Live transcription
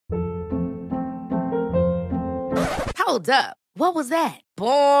Hold up. What was that?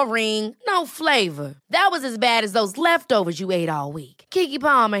 Boring. No flavor. That was as bad as those leftovers you ate all week. Keke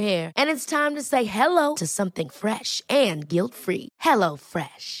Palmer here, and it's time to say hello to something fresh and guilt-free. Hello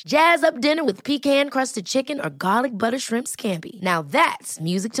Fresh. Jazz up dinner with pecan-crusted chicken or garlic butter shrimp scampi. Now that's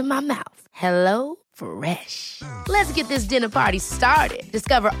music to my mouth. Hello Fresh. Let's get this dinner party started.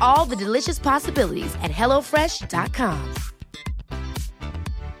 Discover all the delicious possibilities at hellofresh.com.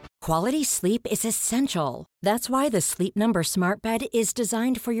 Quality sleep is essential. That's why the Sleep Number Smart Bed is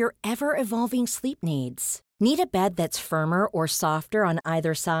designed for your ever-evolving sleep needs. Need a bed that's firmer or softer on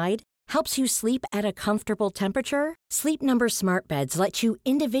either side? Helps you sleep at a comfortable temperature? Sleep Number Smart Beds let you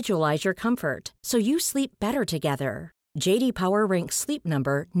individualize your comfort, so you sleep better together. J.D. Power ranks Sleep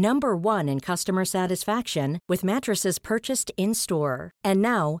Number number 1 in customer satisfaction with mattresses purchased in-store. And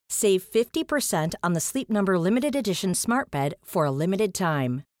now, save 50% on the Sleep Number Limited Edition Smart Bed for a limited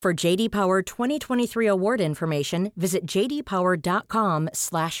time. For J.D. Power 2023 award information, visit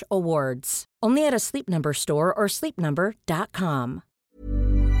jdpower.com/awards. Only at a Sleep Number store or sleepnumber.com.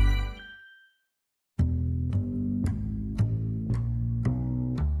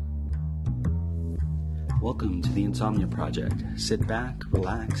 Welcome to the Insomnia Project. Sit back,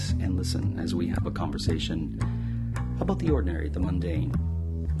 relax, and listen as we have a conversation about the ordinary, the mundane.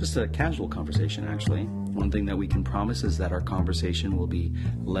 Just a casual conversation, actually. One thing that we can promise is that our conversation will be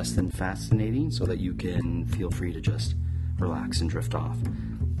less than fascinating so that you can feel free to just relax and drift off.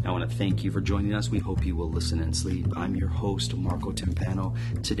 I want to thank you for joining us. We hope you will listen and sleep. I'm your host, Marco Timpano.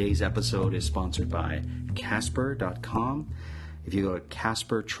 Today's episode is sponsored by Casper.com. If you go to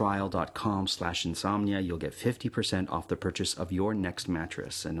CasperTrial.com/insomnia, you'll get 50% off the purchase of your next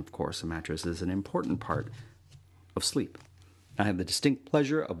mattress. And of course, a mattress is an important part of sleep. I have the distinct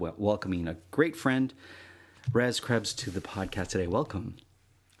pleasure of welcoming a great friend, Rez Krebs, to the podcast today. Welcome.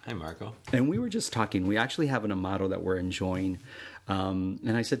 Hi, Marco. And we were just talking. We actually have an Amato that we're enjoying.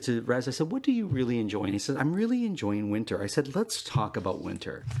 And I said to Rez, I said, what do you really enjoy? And he said, I'm really enjoying winter. I said, let's talk about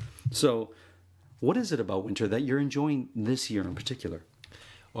winter. So what is it about winter that you're enjoying this year in particular?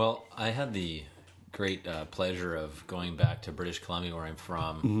 Well, I had the great pleasure of going back to British Columbia, where I'm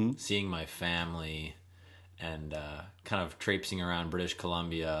from, seeing my family, and kind of traipsing around British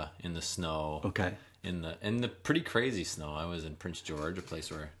Columbia in the snow. Okay. In the pretty crazy snow. I was in Prince George, a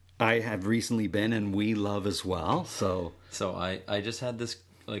place where I have recently been, and we love as well. So I just had this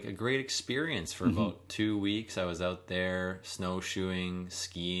like a great experience for about 2 weeks. I was out there snowshoeing,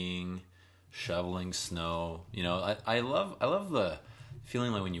 skiing, shoveling snow. You know, I love the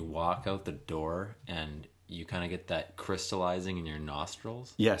feeling like when you walk out the door and you kind of get that crystallizing in your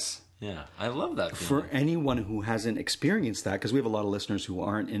nostrils. Yes. Yeah, I love that feeling. For anyone who hasn't experienced that, because we have a lot of listeners who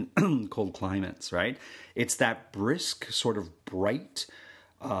aren't in cold climates, right? It's that brisk, sort of bright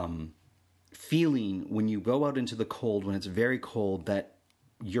feeling when you go out into the cold, when it's very cold, that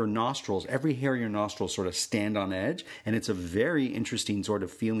your nostrils, every hair in your nostrils sort of stand on edge. And it's a very interesting sort of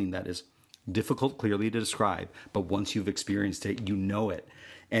feeling that is difficult, clearly, to describe. But once you've experienced it, you know it.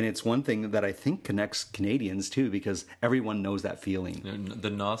 And it's one thing that I think connects Canadians too, because everyone knows that feeling. The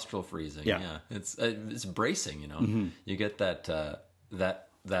nostril freezing. Yeah. It's bracing, you know. You get that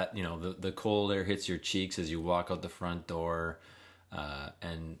you know, the cold air hits your cheeks as you walk out the front door,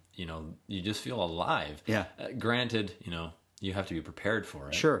 and you know, you just feel alive. Yeah. Granted, you know, you have to be prepared for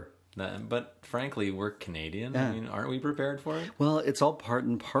it. Sure. But frankly, we're Canadian. Yeah. I mean, aren't we prepared for it? Well, it's all part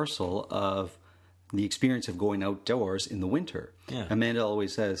and parcel of the experience of going outdoors in the winter. Yeah. Amanda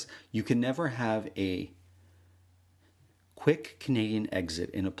always says, you can never have a quick Canadian exit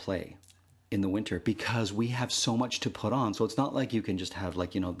in a play in the winter because we have so much to put on. So it's not like you can just have,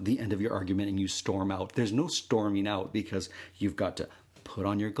 like, you know, the end of your argument and you storm out. There's no storming out because you've got to put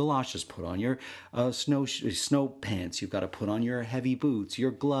on your galoshes, put on your snow pants. You've got to put on your heavy boots,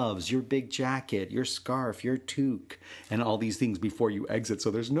 your gloves, your big jacket, your scarf, your toque, and all these things before you exit. So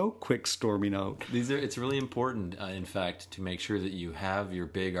there's no quick storming out. It's really important, in fact, to make sure that you have your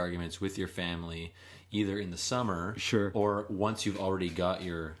big arguments with your family either in the summer, sure, or once you've already got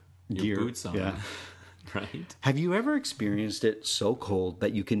your gear, boots on. Yeah. Right? Have you ever experienced it so cold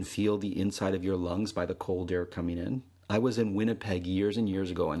that you can feel the inside of your lungs by the cold air coming in? I was in Winnipeg years and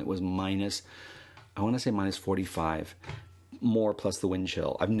years ago, and it was minus 45, more plus the wind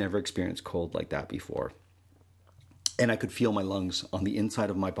chill. I've never experienced cold like that before. And I could feel my lungs on the inside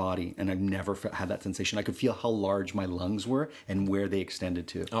of my body, and I've never had that sensation. I could feel how large my lungs were and where they extended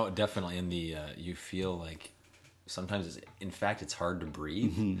to. Oh, definitely. And you feel like sometimes, it's hard to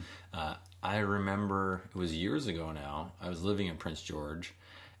breathe. Mm-hmm. I remember it was years ago now. I was living in Prince George,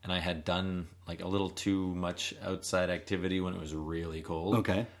 and I had done like a little too much outside activity when it was really cold.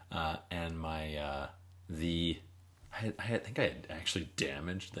 Okay. And my the I think I had actually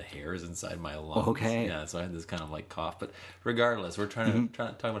damaged the hairs inside my lungs. Okay. Yeah, so I had this kind of like cough. But regardless, we're trying to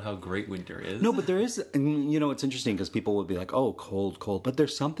talk about how great winter is. No, but there is, and, it's interesting because people would be like, oh, cold, cold. But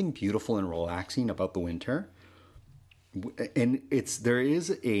there's something beautiful and relaxing about the winter. And there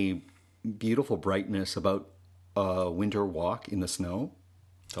is a beautiful brightness about a winter walk in the snow.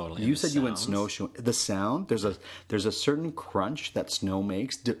 Totally. You said you went snowshoeing. The sound, there's a certain crunch that snow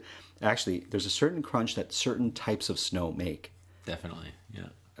makes. Actually, there's a certain crunch that certain types of snow make. Definitely, yeah.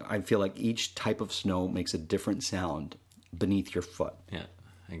 I feel like each type of snow makes a different sound beneath your foot. Yeah,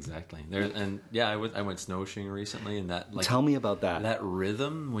 exactly. I went snowshoeing recently, and that Tell me about that. That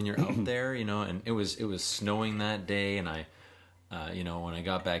rhythm when you're out there, and it was snowing that day, and I. When I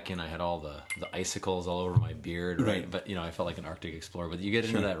got back in, I had all the icicles all over my beard, right? But, I felt like an Arctic explorer. But you get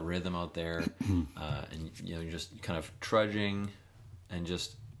into that rhythm out there, and, you're just kind of trudging and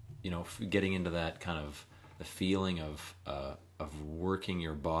just, getting into that kind of the feeling of working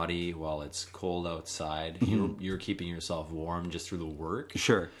your body while it's cold outside. You're keeping yourself warm just through the work.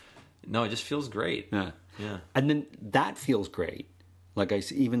 Sure. No, it just feels great. Yeah. Yeah. And then that feels great. Like I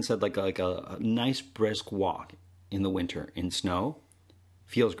even said, like a nice brisk walk in the winter in snow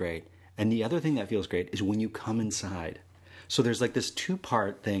feels great. And the other thing that feels great is when you come inside. So there's like this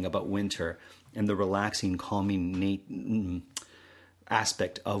two-part thing about winter and the relaxing, calming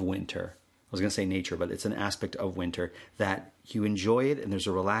aspect of winter. I was going to say nature, but it's an aspect of winter that you enjoy it, and there's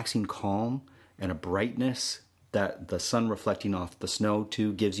a relaxing calm and a brightness that the sun reflecting off the snow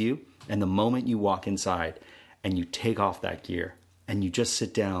too gives you. And the moment you walk inside and you take off that gear and you just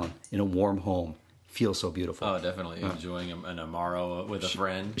sit down in a warm home, feels so beautiful. Oh, definitely enjoying an Amaro with a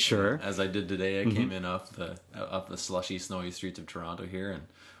friend. Sure. As I did today, I came in up the slushy, snowy streets of Toronto here and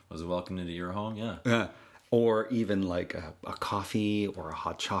was welcomed into your home. Yeah. Yeah. Or even like a coffee or a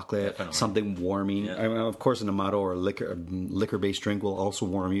hot chocolate, Definitely. something warming. Yeah. I mean, of course, an Amato or a liquor-based drink will also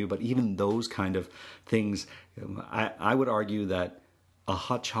warm you. But even those kind of things, I would argue that a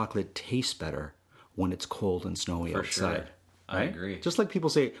hot chocolate tastes better when it's cold and snowy outside. Sure. I agree. Just like people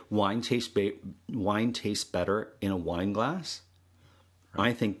say wine tastes better in a wine glass. Right.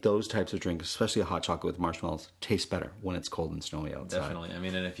 I think those types of drinks, especially a hot chocolate with marshmallows, taste better when it's cold and snowy outside. Definitely. I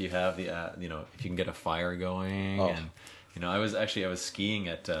mean, and if you have if you can get a fire going, and I was skiing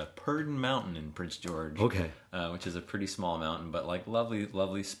at Purdon Mountain in Prince George. Okay. Which is a pretty small mountain, but like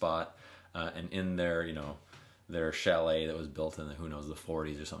lovely spot. And in there, their chalet that was built in the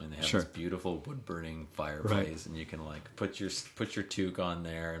 40s or something. They have this beautiful wood burning fireplace, and you can like put your toque on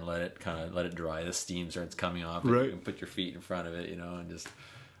there and let it dry. The steam starts coming off, and you can put your feet in front of it, and just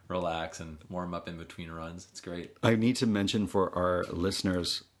relax and warm up in between runs. It's great. I need to mention for our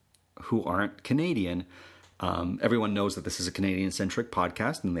listeners who aren't Canadian. Everyone knows that this is a Canadian-centric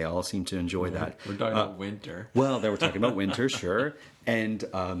podcast, and they all seem to enjoy that. We're talking about winter. Well, they were talking about winter, sure. And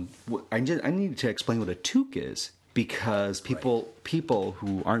I need to explain what a toque is, because people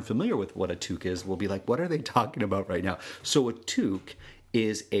who aren't familiar with what a toque is will be like, what are they talking about right now? So a toque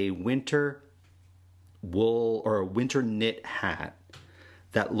is a winter wool or a winter knit hat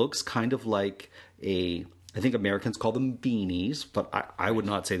that looks kind of like I think Americans call them beanies, but I would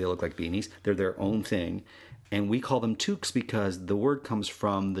not say they look like beanies. They're their own thing. And we call them toques because the word comes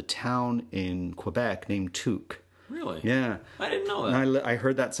from the town in Quebec named Tuque. Really? Yeah. I didn't know that. I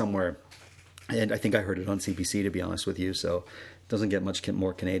heard that somewhere. And I think I heard it on CBC, to be honest with you. So it doesn't get much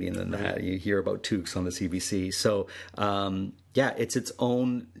more Canadian than that. You hear about toques on the CBC. So, it's its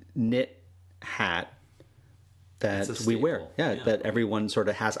own knit hat that we wear. Yeah, that everyone sort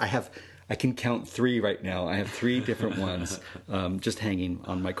of has. I can count 3 right now. I have 3 different ones just hanging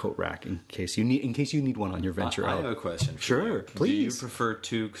on my coat rack in case you need one on your venture out. I have a question. Sure, please. Do you prefer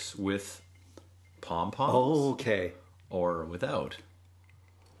toques with pom-poms? Oh, okay. Or without?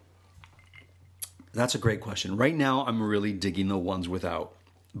 That's a great question. Right now, I'm really digging the ones without.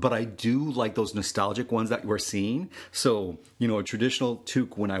 But I do like those nostalgic ones that we're seeing. So, a traditional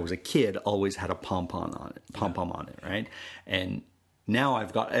toque when I was a kid always had a pom-pom on it, right? And now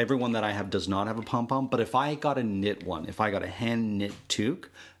I've got everyone that I have does not have a pom-pom. But if I got a knit one, if I got a hand knit toque,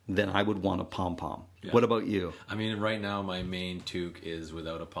 then I would want a pom-pom. Yeah. What about you? I mean, right now my main toque is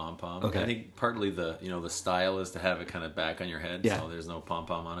without a pom-pom. Okay. I think partly the style is to have it kind of back on your head, so there's no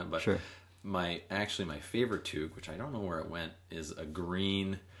pom-pom on it. But my favorite toque, which I don't know where it went, is a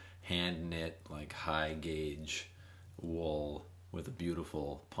green hand knit like high gauge wool with a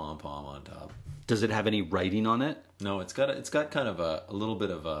beautiful pom-pom on top. Does it have any writing on it? No, it's got kind of a little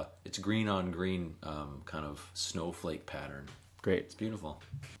bit of it's green on green kind of snowflake pattern. Great. It's beautiful.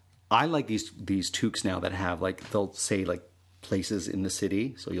 I like these toques now that have they'll say places in the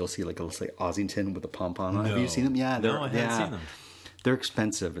city. So you'll see, like, let's say Ossington with a pom-pom on. Have you seen them? Yeah. No, I haven't seen them. They're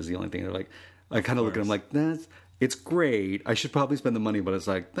expensive is the only thing. They're like, I kind of look at them like, it's great. I should probably spend the money, but it's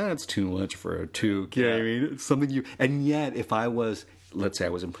like, that's too much for a toque. You know what I mean? It's something and yet if I was, let's say I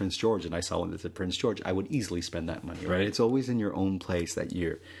was in Prince George and I saw one that said Prince George, I would easily spend that money, right? It's always in your own place that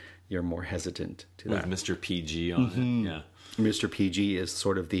you're more hesitant to that. With Mr. PG on it, yeah. Mr. PG is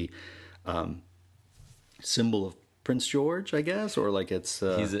sort of the symbol of Prince George, I guess, or like it's...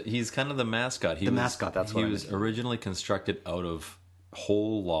 he's kind of the mascot. Mascot, that's what he was originally constructed out of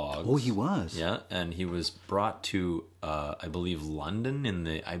whole logs. Oh, he was? Yeah, and he was brought to, I believe, London in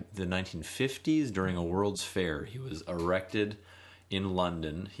the 1950s during a World's Fair. He was erected in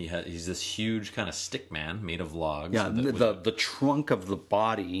London. He's this huge kind of stick man made of logs. Yeah, the trunk of the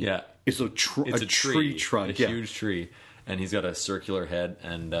body is a tree trunk. A huge tree. And he's got a circular head.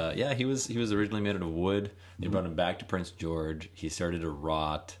 And he was originally made out of wood. They brought him back to Prince George. He started to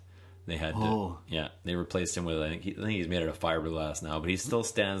rot. They had they replaced him with I think he's made out of fiberglass now, but he still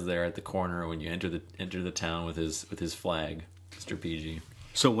stands there at the corner when you enter the town with his flag, Mr. PG.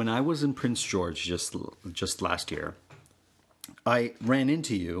 So when I was in Prince George just last year, I ran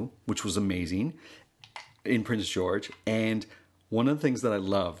into you, which was amazing, in Prince George, and one of the things that I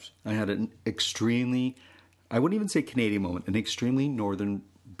loved, I had an extremely, I wouldn't even say Canadian moment, an extremely northern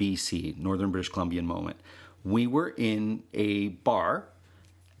BC, northern British Columbian moment. We were in a bar,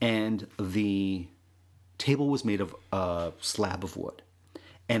 and the table was made of a slab of wood.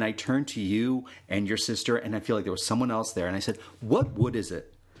 And I turned to you and your sister, and I feel like there was someone else there, and I said, "What wood is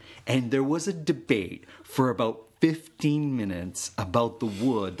it?" And there was a debate for about 15 minutes about the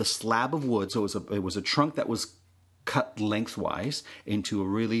wood, the slab of wood. So it was a trunk that was cut lengthwise into a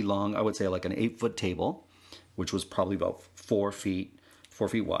really long, I would say like an 8-foot table, which was probably about 4 feet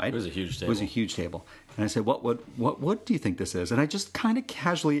wide. It was a huge table. It was a huge table. And I said, what do you think this is? And I just kind of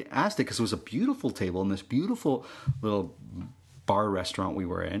casually asked it because it was a beautiful table in this beautiful little bar restaurant we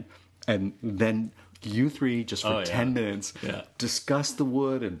were in. And then you three, just for 10 minutes, discussed the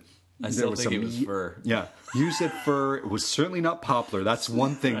wood. And I still think it was fir. Yeah. You said fir. It was certainly not poplar. That's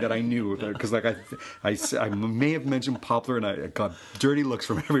one thing that I knew. Because like I may have mentioned poplar, and I got dirty looks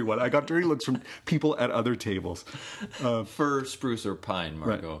from everyone. I got dirty looks from people at other tables. Fir, spruce, or pine,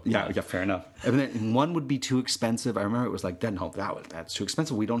 Marco. Right. Yeah, fair enough. And then one would be too expensive. I remember it was like, that's too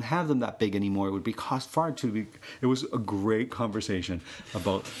expensive. We don't have them that big anymore. It would be cost far too big. It was a great conversation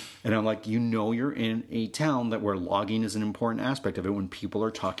about, and I'm like, you're in a town where logging is an important aspect of it when people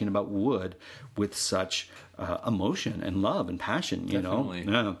are talking about wood with such emotion and love and passion, you Definitely.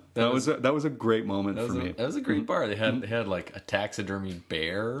 know. Yeah, that was a great moment for me. That was a great bar. They had like a taxidermy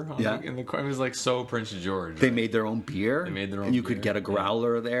bear in the corner. It was like so Prince George. They made their own beer. And you could get a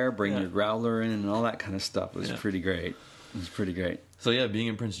growler there, bring your growler in, and all that kind of stuff. It was pretty great. It was pretty great. So yeah, being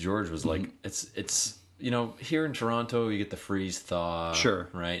in Prince George was like it's. You know, here in Toronto, you get the freeze thaw, sure,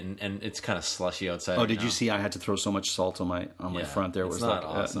 right, and it's kind of slushy outside. Oh, did you see? I had to throw so much salt on my front. There it's was not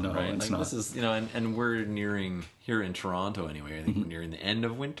like awesome, no, right? it's like, not. This is and we're nearing here in Toronto anyway. I think we're nearing the end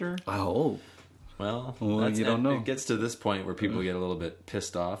of winter. Oh, well, you don't know. It gets to this point where people get a little bit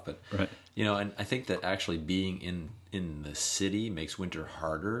pissed off, but you know, and I think that actually being in the city makes winter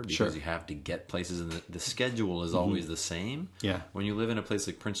harder because you have to get places, and the schedule is always the same. Yeah, when you live in a place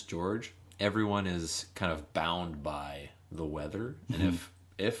like Prince George, everyone is kind of bound by the weather, and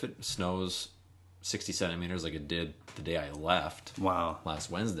if it snows 60 centimeters like it did the day I left last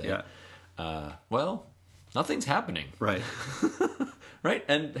Wednesday, well, nothing's happening, right? Right.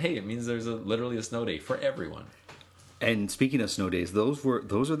 And hey, it means there's literally a snow day for everyone. And speaking of snow days, those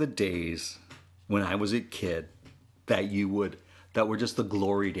are the days when I was a kid that were just the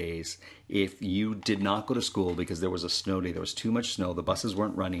glory days. If you did not go to school because there was a snow day, there was too much snow, the buses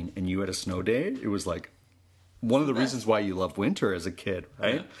weren't running, and you had a snow day, it was like one of the reasons why you loved winter as a kid,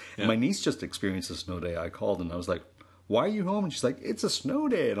 right? Yeah. My niece just experienced a snow day. I called and I was like, "Why are you home?" And she's like, "It's a snow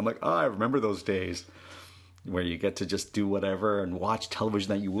day." And I'm like, I remember those days where you get to just do whatever and watch television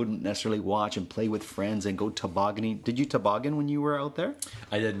that you wouldn't necessarily watch and play with friends and go tobogganing. Did you toboggan when you were out there?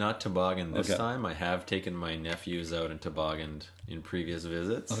 I did not toboggan this time. I have taken my nephews out and tobogganed in previous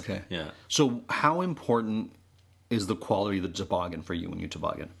visits. Okay. Yeah. So how important is the quality of the toboggan for you when you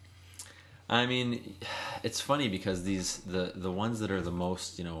toboggan? I mean, it's funny because the ones that are the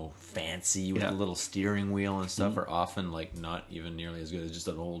most, fancy with the little steering wheel and stuff are often like not even nearly as good as just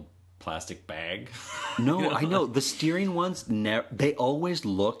an old plastic bag. No, I know. The steering ones, they always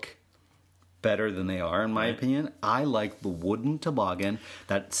look better than they are, in my opinion. I like the wooden toboggan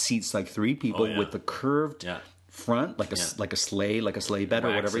that seats like 3 people with the curved front, like a sleigh bed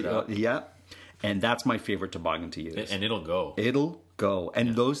or whatever. And that's my favorite toboggan to use. And it'll go. It'll go.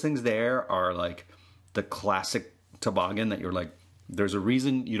 And those things there are like the classic toboggan that you're like, there's a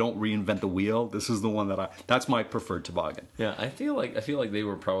reason you don't reinvent the wheel. This is the one that's my preferred toboggan. Yeah, I feel like they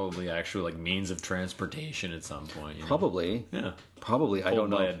were probably actually like means of transportation at some point. You know? Probably. Yeah. Probably. I don't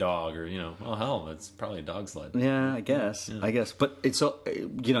know. By a dog, or well, hell, it's probably a dog sled. Yeah, I guess. Yeah. I guess. But it's so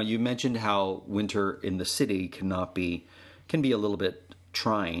you mentioned how winter in the city can be a little bit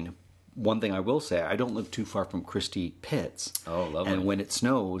trying. One thing I will say, I don't live too far from Christie Pits. Oh, lovely. And when it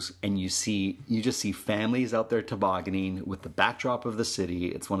snows and you just see families out there tobogganing with the backdrop of the city,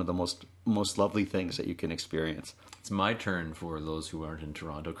 it's one of the most lovely things that you can experience. It's my turn for those who aren't in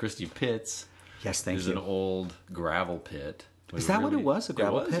Toronto. Christie Pits. Yes, thank you. Is an old gravel pit. Is that what it was? A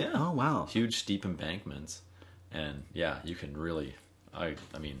gravel pit? Yeah. Oh, wow. Huge steep embankments. And yeah, you can really, I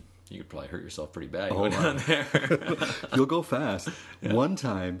mean, you could probably hurt yourself pretty bad going down there. You'll go fast. Yeah. One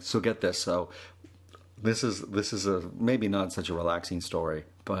time, so get this. So this is a maybe not such a relaxing story,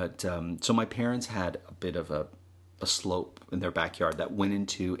 but so my parents had a bit of a slope in their backyard that went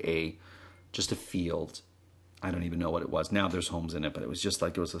into just a field. I don't even know what it was. Now there's homes in it, but it was just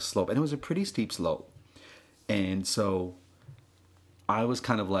like it was a slope, and it was a pretty steep slope. And so I was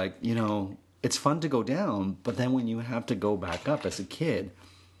kind of like, it's fun to go down, but then when you have to go back up as a kid,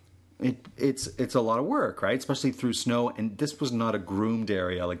 it's a lot of work, right? Especially through snow. And this was not a groomed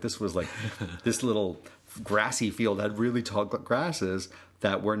area. Like this was like this little grassy field had really tall grasses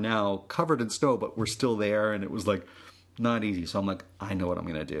that were now covered in snow, but were still there. And it was like not easy. So I'm like, I know what I'm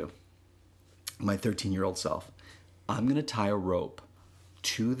going to do. My 13-year-old self, I'm going to tie a rope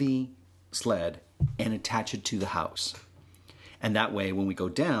to the sled and attach it to the house. And that way, when we go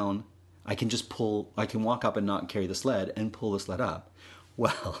down, I can walk up and not carry the sled and pull the sled up.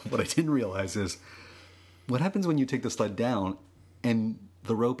 Well, what I didn't realize is what happens when you take the sled down and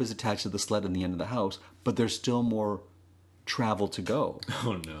the rope is attached to the sled in the end of the house, but there's still more travel to go.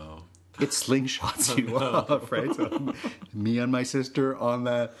 Oh, no. It slingshots you off, right? So me and my sister on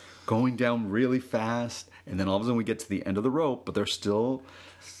that, going down really fast, and then all of a sudden we get to the end of the rope, but there's still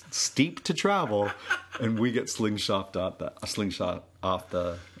steep to travel, and we get slingshot off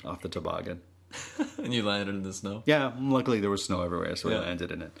the toboggan. And you landed in the snow? Yeah, luckily there was snow everywhere, so we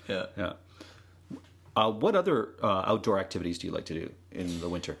landed in it. Yeah. What other outdoor activities do you like to do in the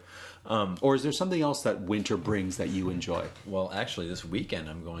winter? Or is there something else that winter brings that you enjoy? Well, actually, this weekend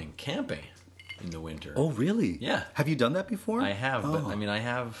I'm going camping in the winter. Oh, really? Yeah. Have you done that before? I have, but I mean,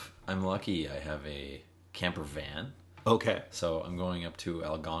 I'm lucky. I have a camper van. Okay. So I'm going up to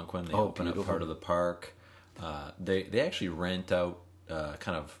Algonquin. They open beautiful. up part of the park. They actually rent out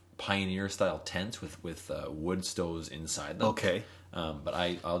kind of pioneer-style tents with wood stoves inside them. Okay. But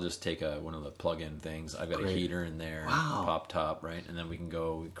I'll just take one of the plug-in things. I've got a heater in there, pop top, right, and then we can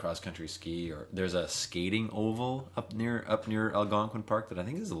go cross-country ski. Or there's a skating oval up near Algonquin Park that I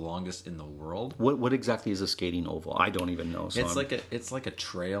think is the longest in the world. What exactly is a skating oval? I don't even know. So it's like a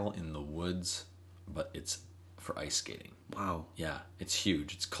trail in the woods, but it's for ice skating. Wow. Yeah, it's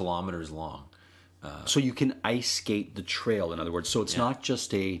huge. It's kilometers long. So you can ice skate the trail, in other words. So it's not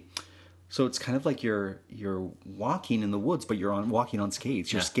just so it's kind of like you're walking in the woods, but you're walking on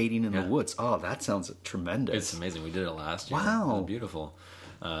skates. You're skating in the woods. Oh, that sounds tremendous. It's amazing. We did it last year. Wow. It was beautiful.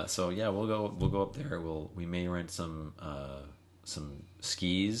 So yeah, we'll go up there. We may rent some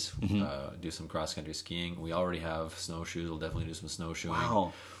skis, do some cross country skiing. We already have snowshoes. We'll definitely do some snowshoeing.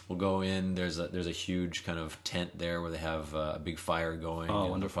 Wow. We'll go in. There's a huge kind of tent there where they have a big fire going. Oh,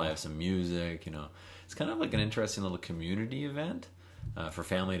 and wonderful. They'll probably have some music. It's kind of like an interesting little community event for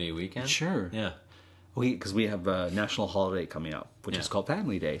Family Day weekend. Sure. Yeah. Because we have a national holiday coming up, which is called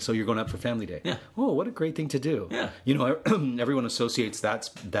Family Day. So you're going up for Family Day. Yeah. Oh, what a great thing to do. Yeah. Everyone associates that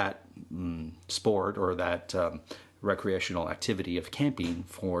sport or that recreational activity of camping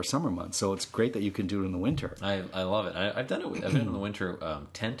for summer months. So it's great that you can do it in the winter. I love it. I've done it. I've been in the winter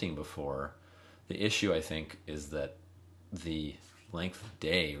tenting before. The issue, I think, is that the length of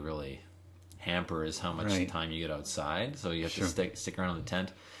day really hampers how much time you get outside. So you have to stick around in the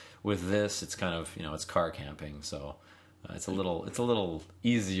tent. With this, it's kind of it's car camping, so it's a little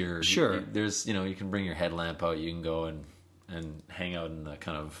easier. Sure. There's you can bring your headlamp out. You can go and hang out in the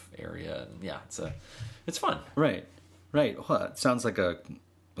kind of area. And yeah, it's fun. Right. Well, it sounds like a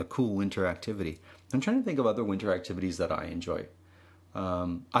cool winter activity. I'm trying to think of other winter activities that I enjoy.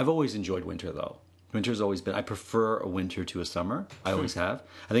 I've always enjoyed winter, though. Winter's always been. I prefer a winter to a summer. I always have.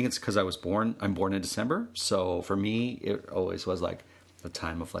 I think it's because I'm born in December, so for me, it always was like a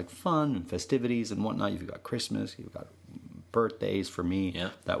time of like fun and festivities and whatnot. You've got Christmas, you've got birthdays. For me,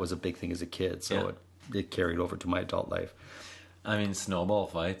 that was a big thing as a kid, so it carried over to my adult life. I mean, snowball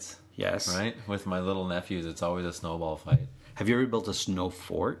fights. Yes. Right? With my little nephews, it's always a snowball fight. Have you ever built a snow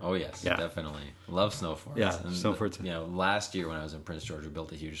fort? Oh yes, Yeah. definitely. Love snow forts. Yeah, snow forts. You know, last year when I was in Prince George, we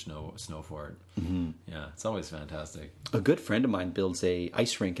built a huge snow fort. Mm-hmm. Yeah, it's always fantastic. A good friend of mine builds a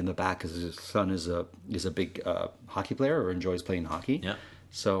ice rink in the back because his son is a big hockey player or enjoys playing hockey. Yeah.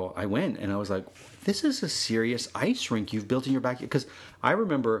 So I went and I was like, "This is a serious ice rink you've built in your backyard." Because I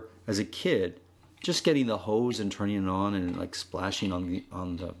remember as a kid just getting the hose and turning it on and like splashing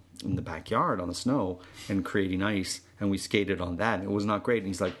in the backyard on the snow and creating ice, and we skated on that. And it was not great. And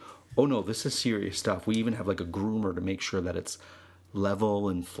he's like, "Oh no, this is serious stuff. We even have like a groomer to make sure that it's level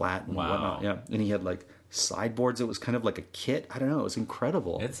and flat and whatnot." Yeah, and he had like sideboards. It was kind of like a kit. I don't know. It was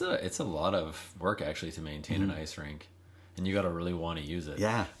incredible. It's a lot of work actually to maintain an ice rink, and you got to really want to use it.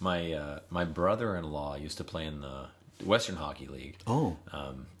 Yeah. My brother-in-law used to play in the Western Hockey League. Oh.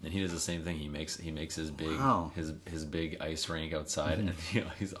 And he does the same thing. He makes his big Wow. his big ice rink outside, and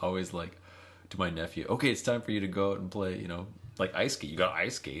he's always like to my nephew, "Okay, it's time for you to go out and play. You know, like ice skate. You got to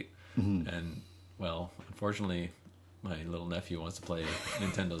ice skate." And well, unfortunately, my little nephew wants to play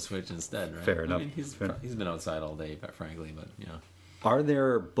Nintendo Switch instead. Right? Fair enough. I mean, he's been outside all day, but frankly, but you know. Are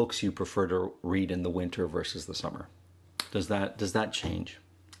there books you prefer to read in the winter versus the summer? Does that change?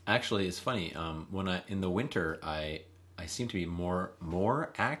 Actually, it's funny. When in the winter, I seem to be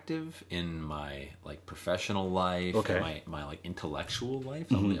more active in my like professional life, Okay. my like intellectual life.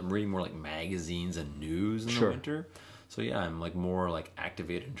 I'm reading more like magazines and news in the winter. So yeah, I'm like more like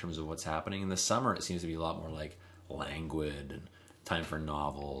activated in terms of what's happening. In the summer, it seems to be a lot more like languid and time for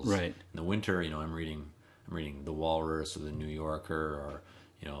novels. Right. In the winter, I'm reading The Walrus or The New Yorker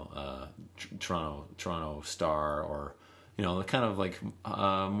or Toronto Star or the kind of like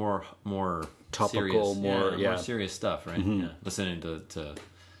more Topical, serious, more serious stuff, right? Yeah, listening to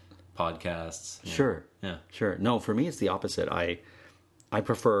podcasts. Yeah. Sure. Yeah. Sure. No, for me it's the opposite. I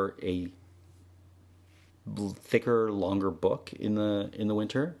prefer a thicker, longer book in the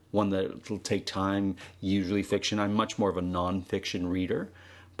winter. One that will take time. Usually fiction. I'm much more of a non-fiction reader.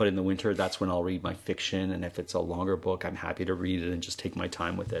 But in the winter, that's when I'll read my fiction, and if it's a longer book, I'm happy to read it and just take my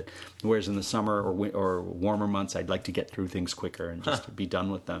time with it. Whereas in the summer or warmer months, I'd like to get through things quicker and just be done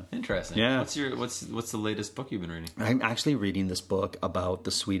with them. Interesting. Yeah. What's the latest book you've been reading? I'm actually reading this book about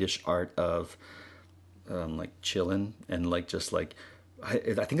the Swedish art of like chillin' and like just like I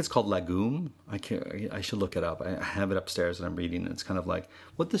think it's called Lagom. I should look it up. I have it upstairs and I'm reading it. It's kind of like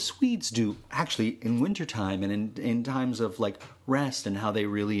what the Swedes do actually in wintertime and in times of like rest and how they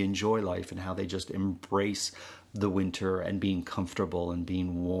really enjoy life and how they just embrace the winter and being comfortable and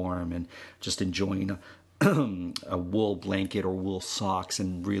being warm and just enjoying a wool blanket or wool socks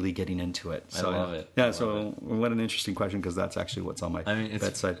and really getting into it. I love it. Yeah, what an interesting question because that's actually what's on my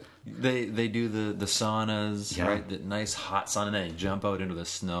bedside. They do the saunas, Yeah. right? The nice hot sauna, and then they jump out into the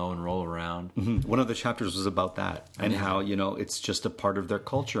snow and roll around. One of the chapters was about that and how, it's just a part of their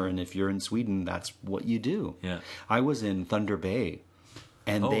culture. And if you're in Sweden, that's what you do. Yeah. I was in Thunder Bay.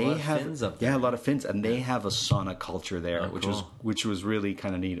 And a they lot of have Finns up there. a lot of Finns, and they have a sauna culture there, Oh, which was really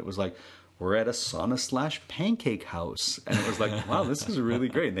kind of neat. It was like we're at a sauna / pancake house, and it was like, wow, this is really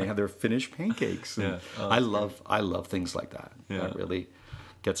great. And they have their Finnish pancakes. And Yeah. I love things like that. Yeah. That really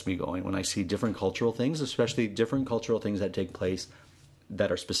gets me going when I see different cultural things, especially different cultural things that take place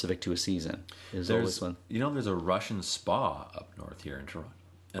that are specific to a season. Is always fun. There's a Russian spa up north here in Toronto.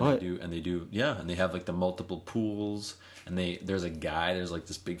 And What? they have like the multiple pools, and there's like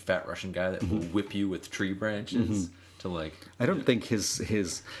this big fat Russian guy that will whip you with tree branches to like. I don't think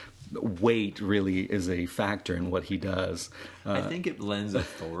his weight really is a factor in what he does. I think it lends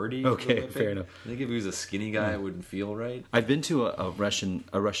authority. Okay, to the fair thing. enough. I think if he was a skinny guy, it wouldn't feel right. I've been to a Russian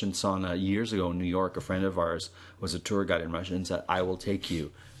sauna years ago in New York. A friend of ours was a tour guide in Russia and said, "I will take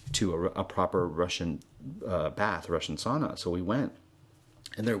you to a proper Russian bath, Russian sauna." So we went,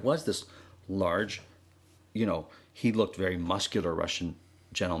 and there was this large, he looked very muscular Russian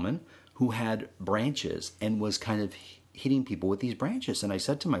gentleman who had branches and was kind of hitting people with these branches. And I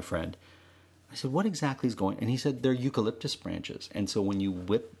said to my friend, I said, what exactly is going on? And he said, they're eucalyptus branches. And so when you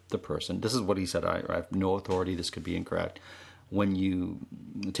whip the person, this is what he said, I have no authority, this could be incorrect. When you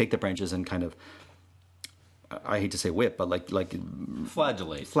take the branches and kind of, I hate to say whip, but like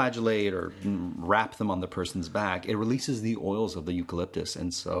flagellate or wrap them on the person's back, it releases the oils of the eucalyptus.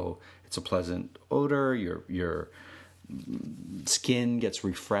 And so it's a pleasant odor, your skin gets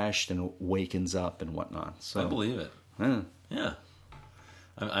refreshed and wakens up and whatnot. So I believe it. Yeah. Yeah.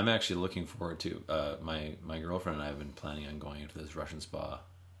 I'm actually looking forward to my girlfriend and I have been planning on going into this Russian spa.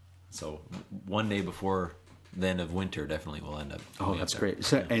 So one day before the end of winter, definitely we'll end up. Oh, that's great.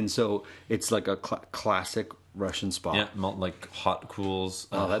 So, yeah. And so it's like a classic Russian spa. Yeah, like hot pools,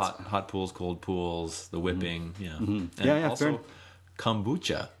 hot pools, cold pools, the whipping. Yeah, and also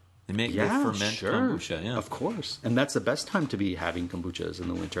kombucha. They ferment kombucha. Yeah, of course. And that's the best time to be having kombuchas in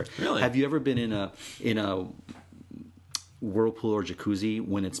the winter. Really? Have you ever been in a whirlpool or jacuzzi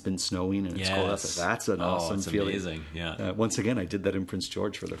when it's been snowing and it's cold outside? That's an awesome feeling. Amazing. Yeah. Once again, I did that in Prince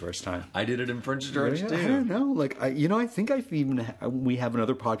George for the first time. I did it in Prince George too. I don't know. Like I think we have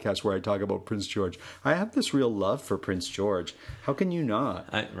another podcast where I talk about Prince George. I have this real love for Prince George. How can you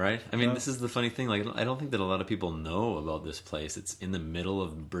not? Right? I mean, this is the funny thing. Like, I don't think that a lot of people know about this place. It's in the middle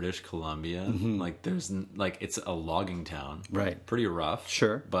of British Columbia. Like, it's a logging town. Right. Pretty rough.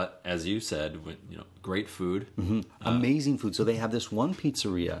 Sure. But as you said, great food. Amazing food. So they have this one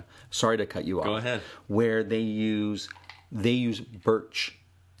pizzeria. Sorry to cut you off. Go ahead. Where they use birch,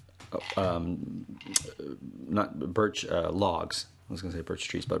 not birch logs. I was going to say birch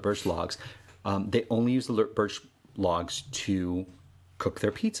trees, but birch logs. They only use the birch logs to cook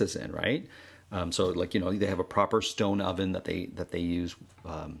their pizzas in, right? So they have a proper stone oven that they use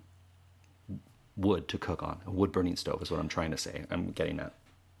wood to cook on. A wood burning stove is what I'm trying to say. I'm getting at.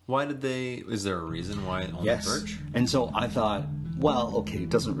 Why did they? Is there a reason why only birch? And so I thought, well, okay, it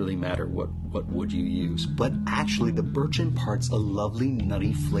doesn't really matter what wood you use, but actually the birch imparts a lovely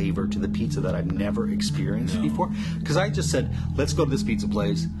nutty flavor to the pizza that I've never experienced before. Because I just said, let's go to this pizza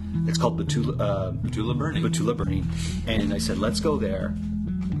place. It's called Batula Burning. And I said, let's go there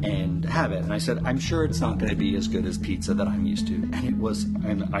and have it. And I said, I'm sure it's not going to be as good as pizza that I'm used to. And it was,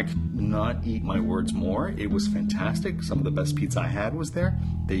 and I could not eat my words more. It was fantastic. Some of the best pizza I had was there.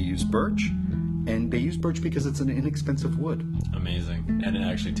 They use birch, and they use birch because it's an inexpensive wood. Amazing. And it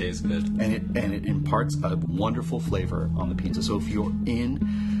actually tastes good. And it imparts a wonderful flavor on the pizza. So if you're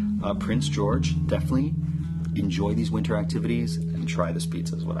in Prince George, definitely enjoy these winter activities and try this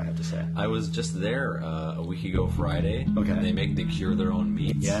pizza is what I have to say. I was just there a week ago Friday. Okay. And they cure their own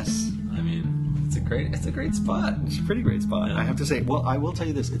meats. Yes. I mean, it's a great spot. It's a pretty great spot. Yeah. I have to say, well, I will tell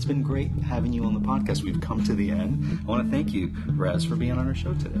you this. It's been great having you on the podcast. We've come to the end. I want to thank you, Rez, for being on our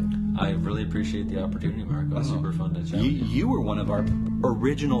show today. I really appreciate the opportunity, Mark. It was super fun to chat with you. You were one of our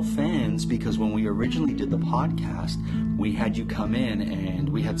original fans because when we originally did the podcast, we had you come in and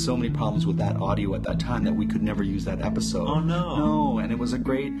we had so many problems with that audio at that time that we could never use that episode. Oh no. No, and it was a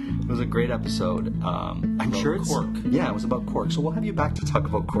great episode. I'm sure it's Cork. Yeah, it was about Cork. So we'll have you back to talk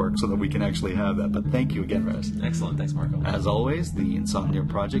about Cork so that we can actually have that. But thank you again, Rez. Excellent. Thanks, Marco. As always, the Insomnia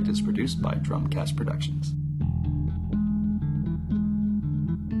Project is produced by Drumcast Productions.